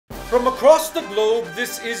From across the globe,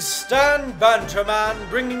 this is Stan Banterman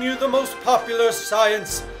bringing you the most popular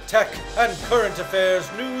science, tech, and current affairs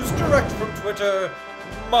news direct from Twitter,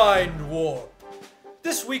 Mind Warp.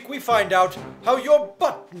 This week we find out how your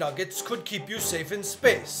butt nuggets could keep you safe in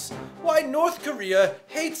space, why North Korea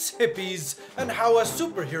hates hippies, and how a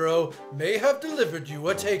superhero may have delivered you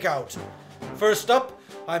a takeout. First up,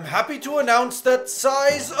 I'm happy to announce that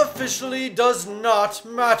size officially does not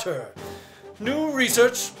matter. New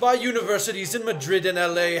research by universities in Madrid and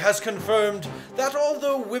LA has confirmed that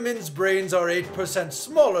although women's brains are 8%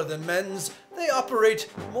 smaller than men's, they operate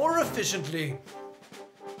more efficiently.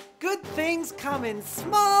 Good things come in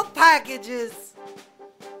small packages.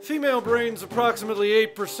 Female brain's approximately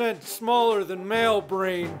 8% smaller than male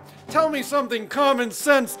brain. Tell me something common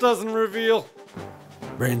sense doesn't reveal.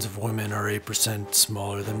 Brains of women are 8%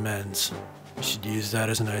 smaller than men's. You should use that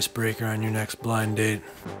as an icebreaker on your next blind date.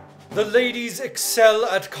 The ladies excel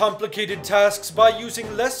at complicated tasks by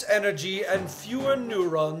using less energy and fewer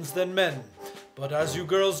neurons than men. But as you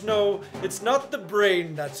girls know, it's not the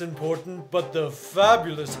brain that's important, but the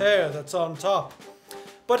fabulous hair that's on top.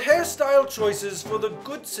 But hairstyle choices for the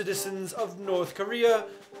good citizens of North Korea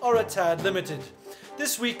are a tad limited.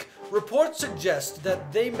 This week, reports suggest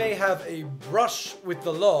that they may have a brush with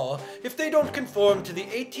the law if they don't conform to the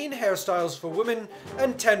 18 hairstyles for women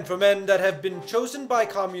and 10 for men that have been chosen by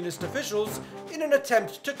communist officials in an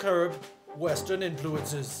attempt to curb Western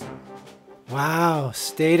influences. Wow,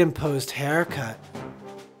 state-imposed haircut.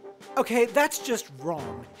 Okay, that's just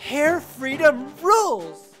wrong. Hair freedom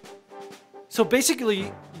rules! So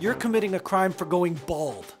basically, you're committing a crime for going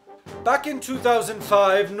bald. Back in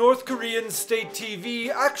 2005, North Korean state TV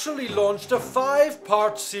actually launched a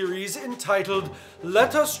 5-part series entitled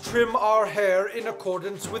Let Us Trim Our Hair in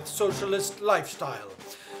Accordance with Socialist Lifestyle.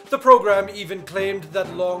 The program even claimed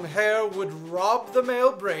that long hair would rob the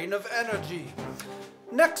male brain of energy.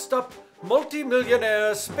 Next up,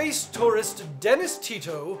 multi-millionaire space tourist Dennis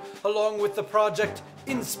Tito, along with the project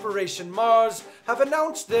Inspiration Mars, have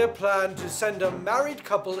announced their plan to send a married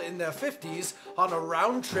couple in their 50s on a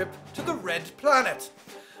round trip to the Red Planet.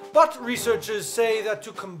 But researchers say that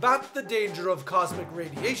to combat the danger of cosmic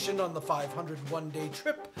radiation on the 501-day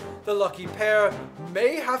trip, the lucky pair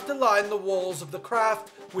may have to line the walls of the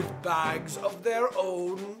craft with bags of their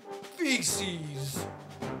own feces.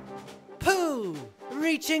 Pooh!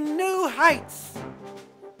 Reaching new heights!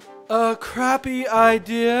 A crappy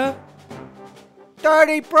idea?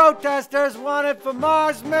 Dirty protesters wanted for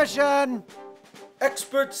Mars mission!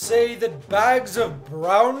 Experts say that bags of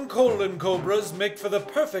brown colon cobras make for the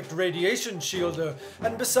perfect radiation shielder,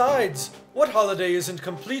 and besides, what holiday isn't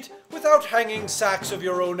complete without hanging sacks of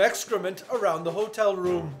your own excrement around the hotel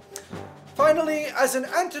room? Finally, as an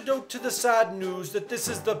antidote to the sad news that this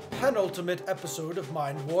is the penultimate episode of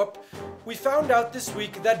Mind Warp, we found out this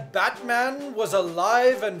week that Batman was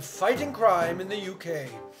alive and fighting crime in the UK.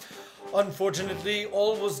 Unfortunately,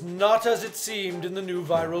 all was not as it seemed in the new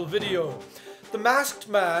viral video. The masked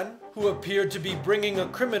man, who appeared to be bringing a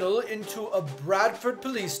criminal into a Bradford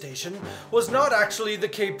police station, was not actually the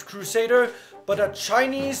Caped Crusader, but a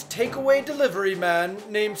Chinese takeaway delivery man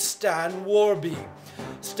named Stan Warby.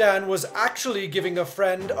 Stan was actually giving a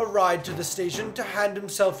friend a ride to the station to hand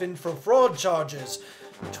himself in for fraud charges.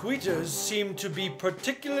 Tweeters seemed to be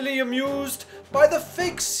particularly amused by the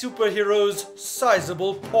fake superhero's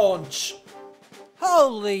sizable paunch.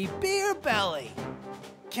 Holy beer belly!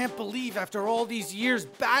 Can't believe after all these years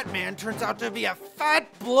Batman turns out to be a fat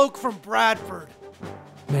bloke from Bradford.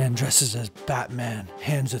 Man dresses as Batman,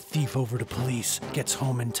 hands a thief over to police, gets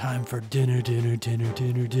home in time for dinner.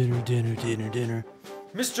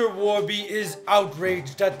 Mr. Warby is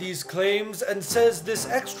outraged at these claims and says this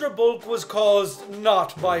extra bulk was caused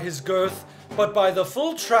not by his girth, but by the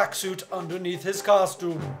full tracksuit underneath his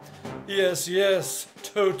costume. Yes,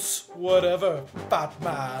 totes whatever,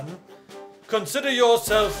 Batman. Consider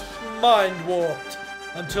yourself mind-warped.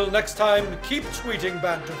 Until next time, keep tweeting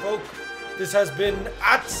banterfolk. This has been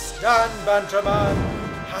 @StanBanterman,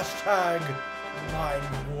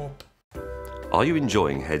 #MindWarp. Are you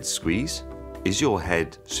enjoying Head Squeeze? Is your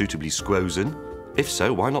head suitably squozen? If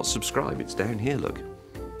so, why not subscribe? It's down here, look.